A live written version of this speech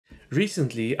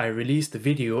Recently, I released a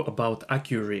video about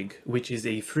AccuRig, which is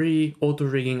a free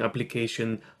auto-rigging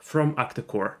application from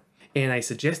Octa-Core. And I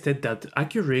suggested that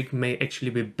AccuRig may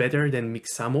actually be better than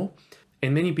Mixamo.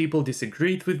 And many people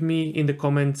disagreed with me in the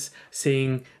comments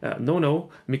saying, no,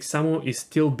 Mixamo is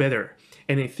still better.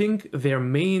 And I think their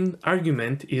main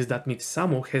argument is that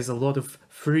Mixamo has a lot of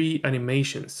free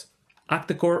animations.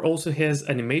 Octa-Core also has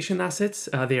animation assets.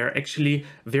 They are actually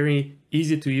very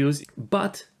easy to use,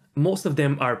 but most of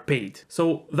them are paid.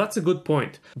 So that's a good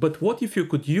point. But what if you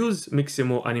could use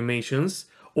Mixamo animations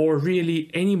or really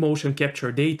any motion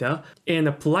capture data and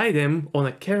apply them on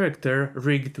a character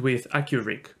rigged with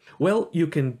AccuRig? Well, you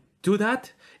can do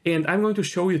that, and I'm going to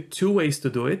show you two ways to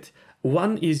do it.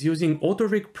 One is using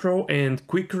AutoRig Pro and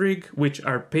QuickRig, which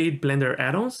are paid Blender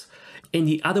add-ons, and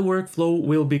the other workflow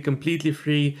will be completely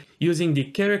free using the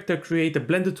Character Creator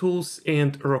Blender tools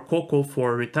and Rococo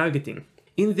for retargeting.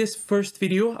 In this first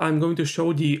video, I'm going to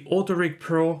show the AutoRig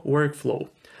Pro workflow.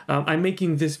 I'm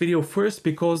making this video first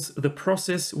because the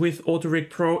process with AutoRig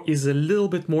Pro is a little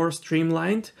bit more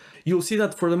streamlined. You'll see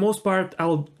that for the most part,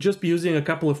 I'll just be using a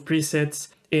couple of presets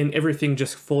and everything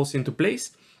just falls into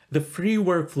place. The free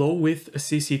workflow with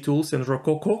CC Tools and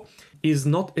Rococo is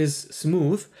not as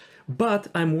smooth, but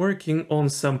I'm working on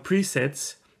some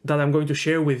presets that I'm going to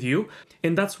share with you.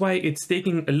 And that's why it's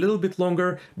taking a little bit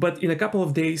longer, but in a couple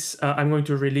of days, I'm going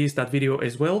to release that video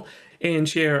as well and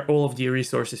share all of the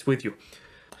resources with you.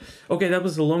 Okay, that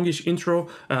was a longish intro,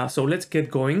 so let's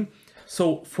get going.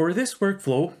 So for this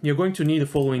workflow, you're going to need the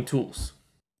following tools.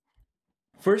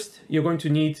 First, you're going to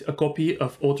need a copy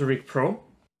of AutoRig Pro,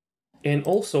 and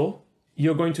also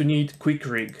you're going to need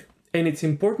QuickRig. And it's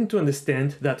important to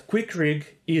understand that QuickRig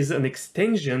is an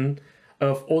extension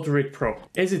of AutoRig Pro,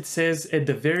 as it says at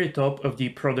the very top of the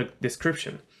product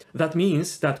description. That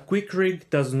means that QuickRig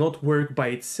does not work by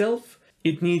itself.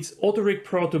 It needs AutoRig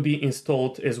Pro to be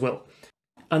installed as well.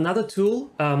 Another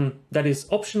tool that is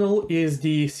optional is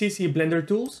the CC Blender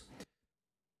tools.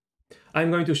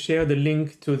 I'm going to share the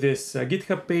link to this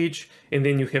GitHub page, and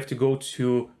then you have to go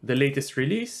to the latest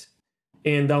release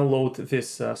and download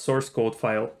this source code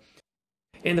file.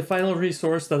 And the final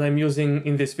resource that I'm using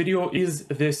in this video is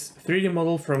this 3D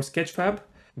model from Sketchfab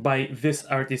by this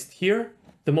artist here.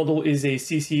 The model is a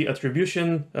CC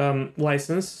attribution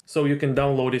license, so you can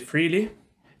download it freely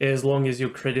as long as you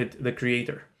credit the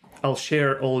creator. I'll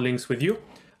share all links with you.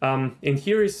 And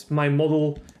here is my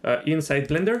model inside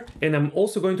Blender. And I'm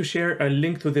also going to share a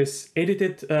link to this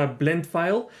edited blend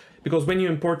file, because when you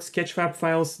import Sketchfab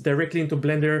files directly into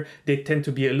Blender, they tend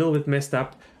to be a little bit messed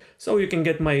up. So you can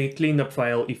get my cleaned up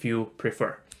file if you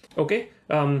prefer. Okay,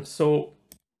 so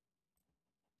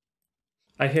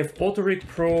I have AutoRig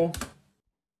Pro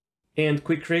and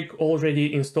QuickRig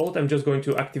already installed. I'm just going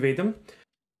to activate them.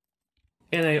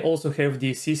 And I also have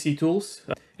the CC tools,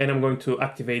 and I'm going to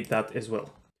activate that as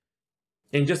well.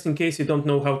 And just in case you don't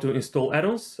know how to install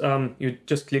add-ons, you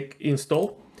just click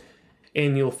install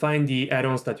and you'll find the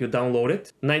add-ons that you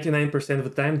downloaded. 99% of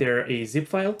the time, they're a zip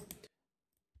file.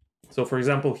 So for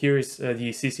example, here is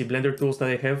the CC Blender tools that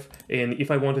I have. And if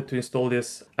I wanted to install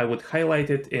this, I would highlight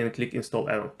it and click install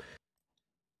add-on.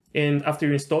 And after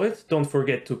you install it, don't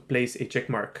forget to place a check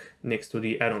mark next to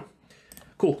the add-on.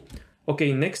 Cool.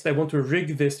 Okay, next I want to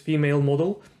rig this female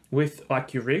model with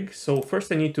AccuRig. So first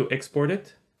I need to export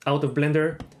it out of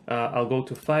Blender. I'll go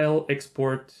to File,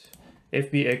 Export,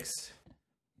 FBX,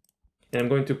 and I'm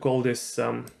going to call this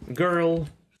girl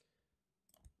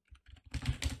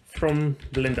from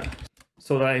Blender,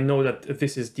 so that I know that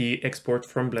this is the export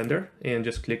from Blender, and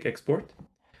just click Export.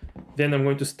 Then I'm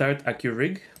going to start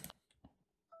AccuRig.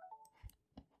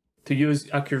 To use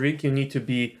AccuRig, you need to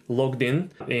be logged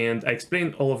in, and I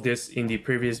explained all of this in the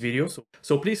previous video.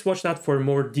 So please watch that for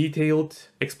more detailed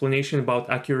explanation about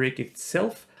AccuRig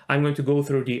itself. I'm going to go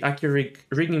through the AccuRig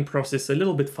rigging process a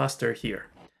little bit faster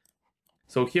here.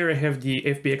 So here I have the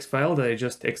FBX file that I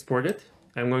just exported.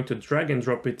 I'm going to drag and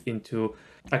drop it into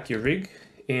AccuRig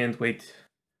and wait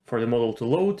for the model to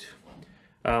load.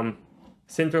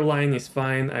 Center line is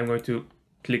fine. I'm going to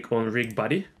click on Rig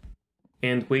Body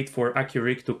and wait for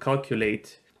AccuRig to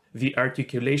calculate the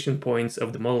articulation points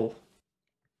of the model.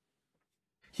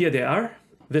 Here they are.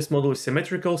 This model is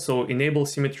symmetrical, so enable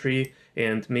symmetry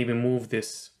and maybe move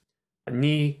this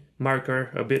knee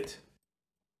marker a bit.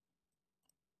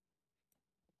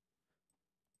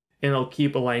 And I'll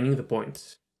keep aligning the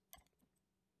points.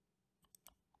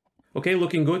 Okay,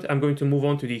 looking good. I'm going to move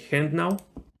on to the hand now.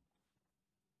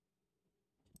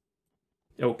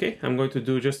 Okay, I'm going to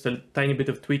do just a tiny bit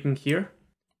of tweaking here.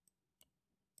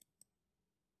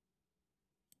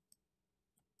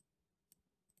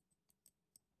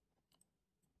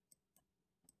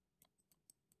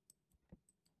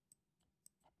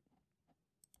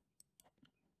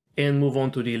 and move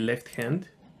on to the left hand.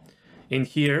 And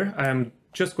here I'm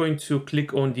just going to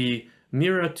click on the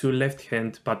mirror to left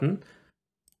hand button.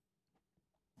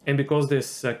 And because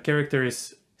this character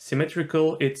is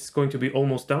symmetrical, it's going to be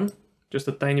almost done. Just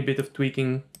a tiny bit of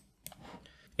tweaking.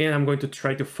 And I'm going to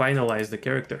try to finalize the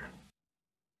character.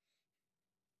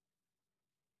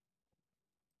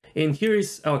 And here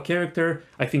is our character.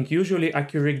 I think usually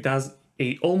AccuRig does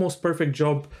a almost perfect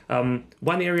job.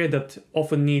 One area that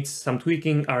often needs some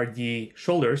tweaking are the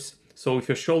shoulders. So if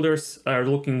your shoulders are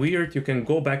looking weird, you can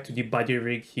go back to the body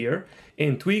rig here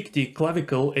and tweak the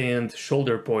clavicle and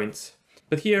shoulder points.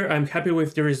 But here I'm happy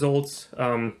with the results.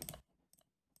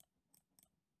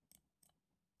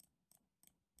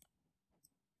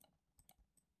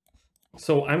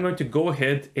 So I'm going to go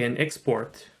ahead and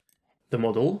export the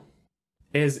model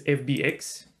as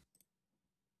FBX,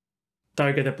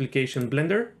 target application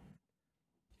Blender,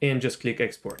 and just click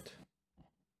export.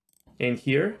 And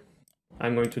here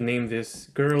I'm going to name this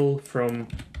girl from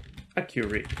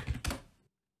AccuRig.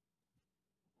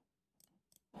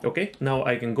 Okay, now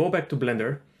I can go back to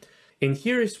Blender. And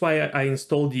here is why I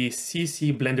installed the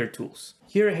CC Blender tools.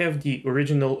 Here I have the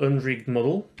original unrigged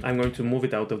model. I'm going to move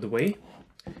it out of the way.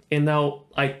 And now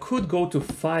I could go to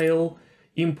File,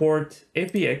 Import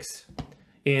FBX,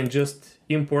 and just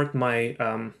import my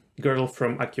girl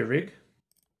from AccuRig.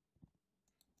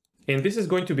 And this is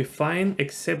going to be fine,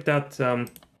 except that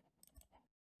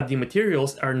the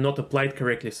materials are not applied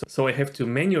correctly. So I have to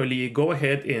manually go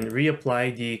ahead and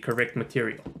reapply the correct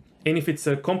material. And if it's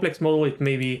a complex model, it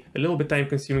may be a little bit time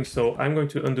consuming, so I'm going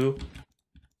to undo.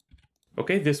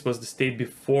 Okay, this was the state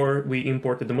before we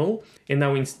imported the model. And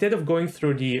now instead of going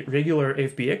through the regular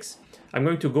FBX, I'm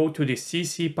going to go to the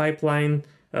CC pipeline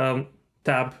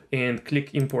tab and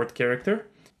click import character.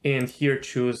 And here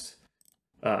choose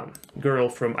girl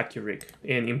from AccuRig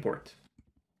and import.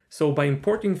 So by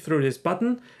importing through this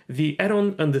button, the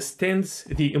add-on understands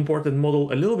the imported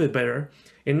model a little bit better.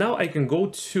 And now I can go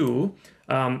to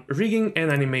rigging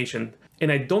and animation.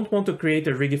 And I don't want to create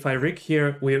a Rigify rig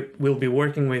here. We'll be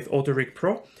working with AutoRig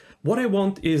Pro. What I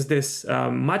want is this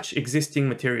match existing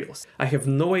materials. I have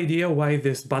no idea why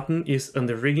this button is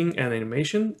under rigging and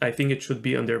animation. I think it should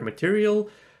be under material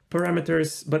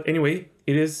parameters, but anyway,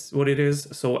 it is what it is.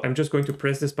 So I'm just going to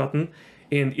press this button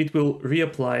and it will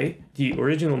reapply the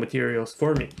original materials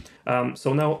for me.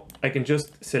 So now I can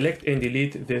just select and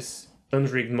delete this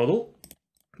unrigged model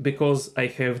because I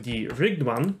have the rigged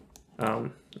one.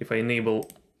 If I enable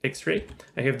X-ray,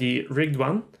 I have the rigged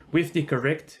one with the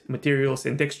correct materials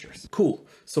and textures. Cool.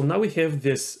 So now we have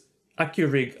this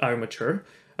AccuRig armature,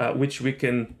 which we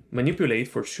can manipulate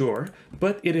for sure,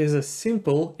 but it is a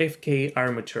simple FK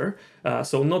armature,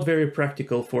 so not very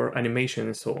practical for animation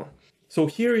and so on. So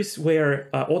here is where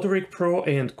AutoRig Pro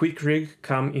and QuickRig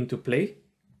come into play.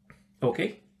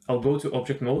 Okay, I'll go to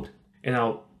object mode, and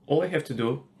now all I have to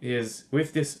do is,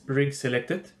 with this rig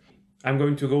selected, I'm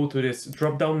going to go to this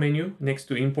drop-down menu next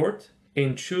to import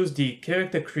and choose the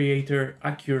character creator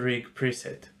AccuRig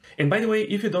preset. And by the way,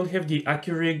 if you don't have the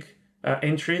AccuRig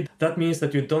entry, that means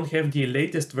that you don't have the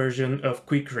latest version of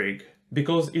QuickRig,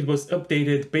 because it was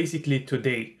updated basically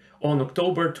today on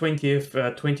October 20th,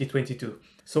 2022.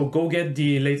 So go get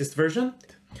the latest version.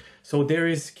 So there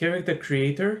is character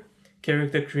creator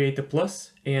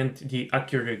plus, and the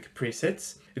AccuRig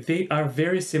presets. They are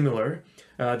very similar.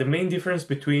 The main difference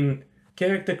between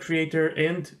character creator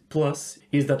and plus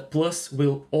is that plus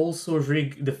will also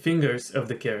rig the fingers of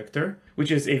the character, which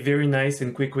is a very nice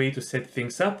and quick way to set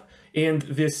things up. And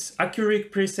this AccuRig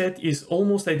preset is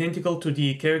almost identical to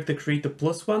the character creator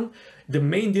plus one. The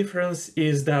main difference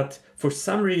is that for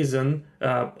some reason,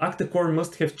 Acta-Core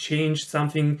must have changed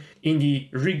something in the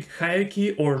rig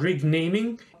hierarchy or rig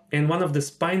naming, and one of the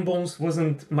spine bones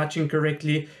wasn't matching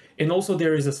correctly. And also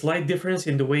there is a slight difference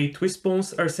in the way twist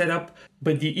bones are set up.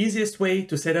 But the easiest way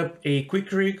to set up a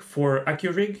quick rig for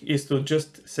AccuRig is to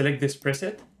just select this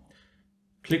preset,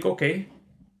 click OK,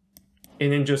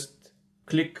 and then just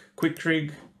click quick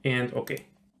rig and OK.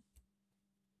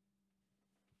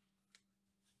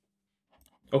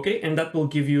 Okay, and that will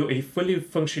give you a fully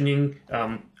functioning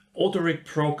AutoRig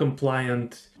Pro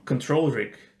compliant control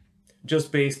rig,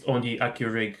 just based on the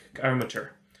AccuRig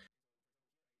armature.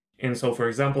 And so, for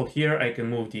example, here I can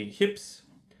move the hips,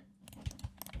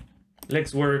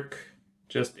 legs work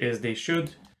just as they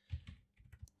should,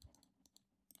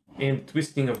 and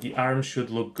twisting of the arms should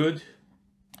look good.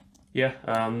 Yeah,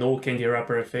 no candy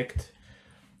wrapper effect.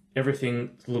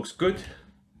 Everything looks good.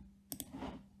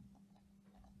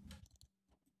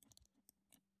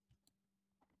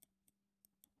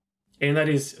 And that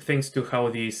is thanks to how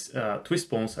these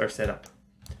twist bones are set up.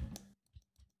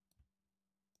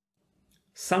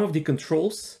 some of the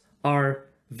controls are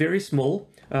very small.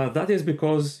 That is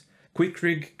because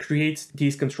AccuRig creates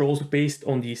these controls based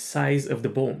on the size of the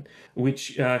bone,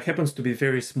 which happens to be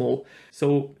very small.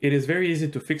 So it is very easy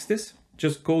to fix this.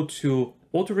 Just go to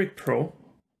AccuRig Pro,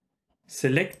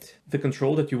 select the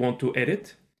control that you want to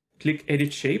edit, click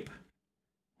Edit Shape,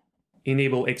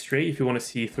 enable X-ray if you want to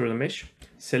see through the mesh,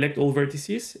 select all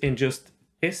vertices and just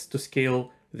S to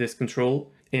scale this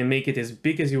control and make it as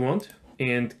big as you want,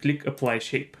 and click Apply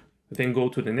Shape. Then go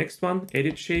to the next one,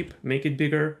 Edit Shape, make it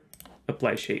bigger,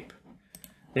 Apply Shape.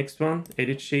 Next one,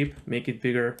 Edit Shape, make it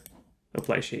bigger,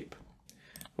 Apply Shape.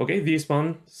 Okay, these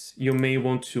ones you may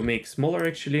want to make smaller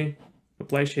actually,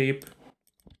 Apply Shape.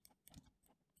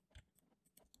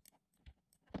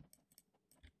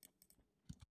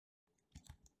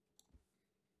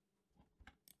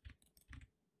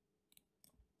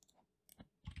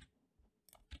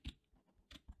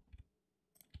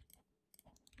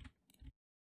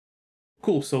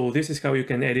 Cool, so this is how you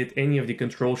can edit any of the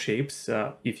control shapes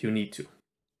if you need to.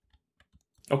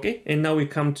 Okay, and now we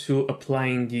come to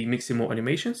applying the Mixamo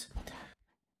animations.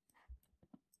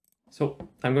 So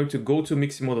I'm going to go to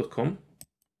mixamo.com.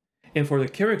 And for the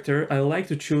character, I like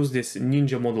to choose this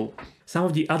ninja model. Some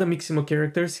of the other Mixamo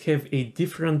characters have a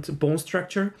different bone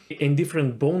structure and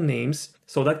different bone names,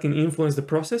 so that can influence the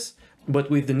process. But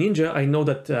with the ninja, I know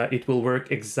that it will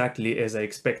work exactly as I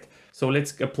expect. So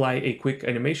let's apply a quick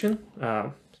animation.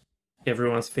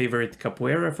 Everyone's favorite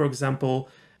capoeira, for example.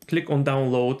 Click on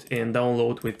download and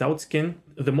download without skin.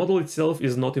 The model itself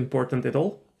is not important at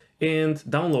all. And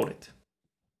download it.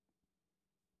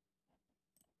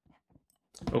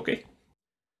 Okay.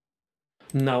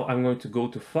 Now I'm going to go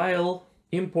to File,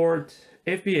 Import,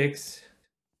 FBX,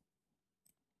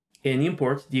 and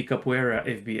import the capoeira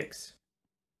FBX.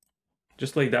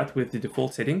 Just like that with the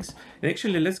default settings. And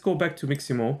actually, let's go back to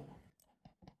Mixamo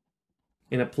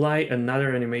and apply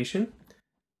another animation.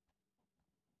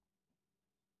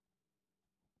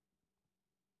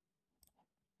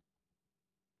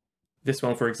 This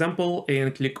one, for example,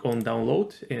 and click on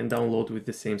download and download with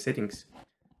the same settings.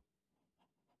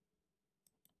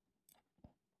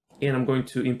 And I'm going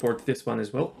to import this one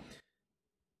as well.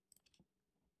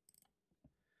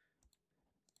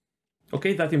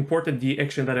 Okay, that imported the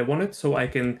action that I wanted, so I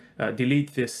can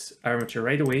delete this armature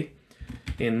right away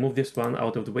and move this one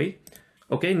out of the way.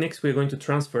 Okay, next we're going to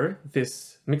transfer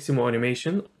this Mixamo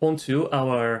animation onto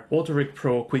our AccuRig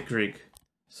Pro AccuRig.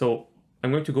 So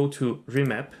I'm going to go to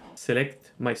Remap,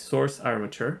 select my source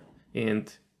armature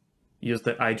and use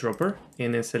the eyedropper,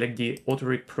 and then select the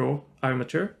AccuRig Pro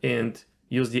armature and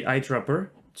use the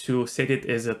eyedropper to set it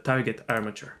as a target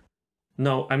armature.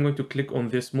 Now I'm going to click on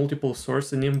this multiple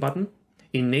source name button,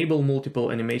 enable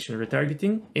multiple animation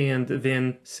retargeting, and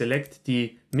then select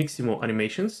the Mixamo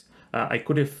animations. I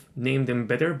could have named them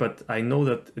better, but I know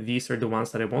that these are the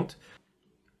ones that I want.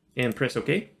 And press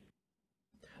OK.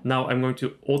 Now I'm going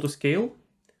to auto scale,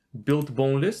 build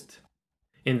bone list,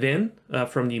 and then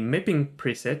from the mapping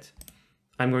preset,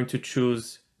 I'm going to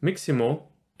choose Mixamo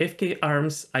FK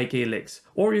arms, IK legs,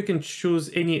 or you can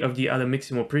choose any of the other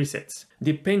Mixamo presets,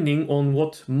 depending on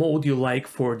what mode you like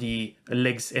for the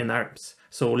legs and arms.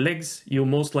 So legs you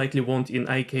most likely want in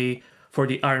IK, for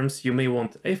the arms you may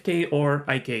want FK or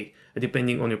IK,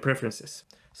 depending on your preferences.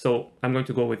 So I'm going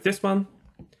to go with this one,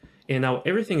 and now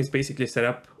everything is basically set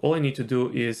up. All I need to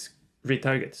do is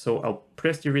retarget. So I'll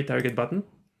press the retarget button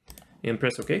and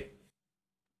press OK.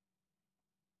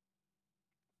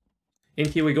 And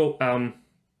here we go.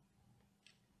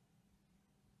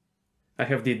 I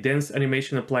have the dense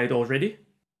animation applied already,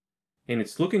 and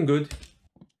it's looking good.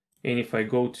 And if I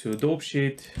go to Dope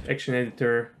Sheet, Action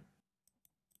Editor,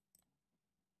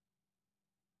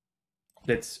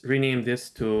 let's rename this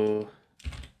to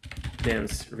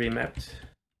Dense Remap.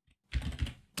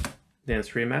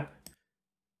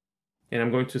 And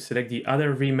I'm going to select the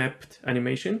other remapped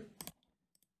animation,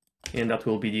 and that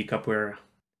will be the capoeira.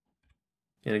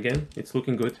 And again, it's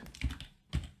looking good.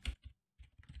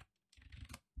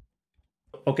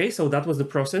 Okay, so that was the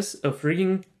process of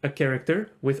rigging a character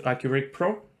with AccuRig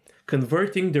Pro,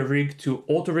 converting the rig to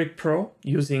AccuRig Pro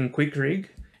using AccuRig,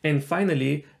 and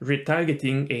finally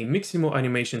retargeting a Mixamo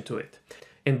animation to it.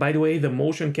 And by the way, the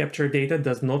motion capture data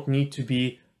does not need to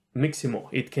be Mixamo.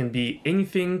 It can be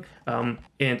anything, and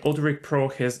AccuRig Pro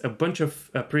has a bunch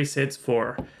of presets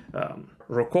for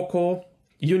Rococo,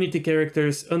 Unity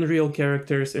characters, Unreal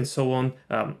characters, and so on.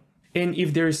 And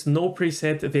if there is no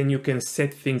preset, then you can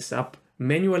set things up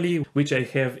manually, which I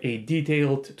have a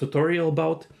detailed tutorial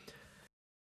about.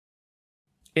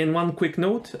 And one quick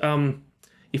note,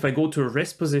 if I go to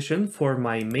rest position for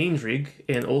my main rig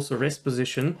and also rest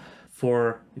position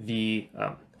for the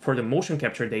motion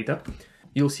capture data,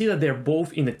 you'll see that they're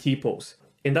both in a T-pose,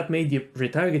 and that made the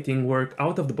retargeting work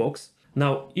out of the box.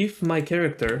 Now, if my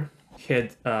character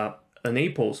had an A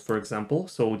pose, for example,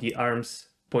 so the arms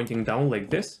pointing down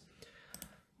like this,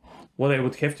 what I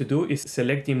would have to do is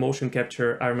select the motion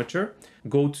capture armature,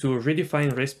 go to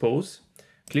redefine rest pose,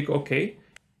 click OK,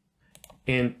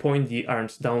 and point the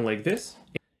arms down like this.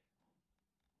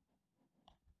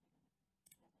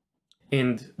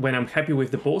 And when I'm happy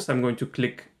with the pose, I'm going to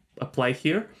click apply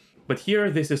here. But here,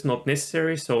 this is not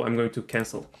necessary, so I'm going to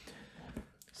cancel.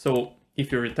 So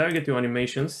if you retarget your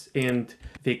animations and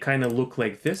they kind of look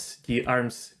like this, the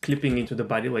arms clipping into the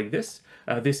body like this,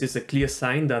 this is a clear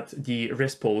sign that the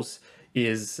rest pose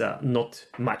is not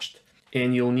matched,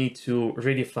 and you'll need to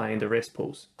redefine the rest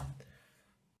pose.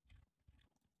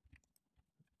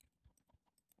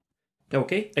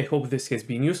 Okay, I hope this has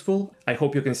been useful. I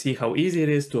hope you can see how easy it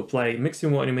is to apply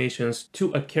Mixamo animations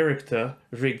to a character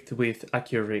rigged with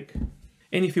AccuRig.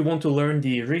 And if you want to learn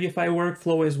the Rigify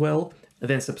workflow as well,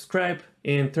 then subscribe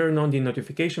and turn on the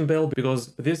notification bell,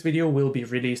 because this video will be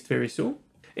released very soon.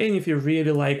 And if you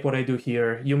really like what I do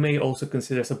here, you may also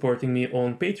consider supporting me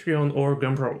on Patreon or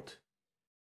Gumroad.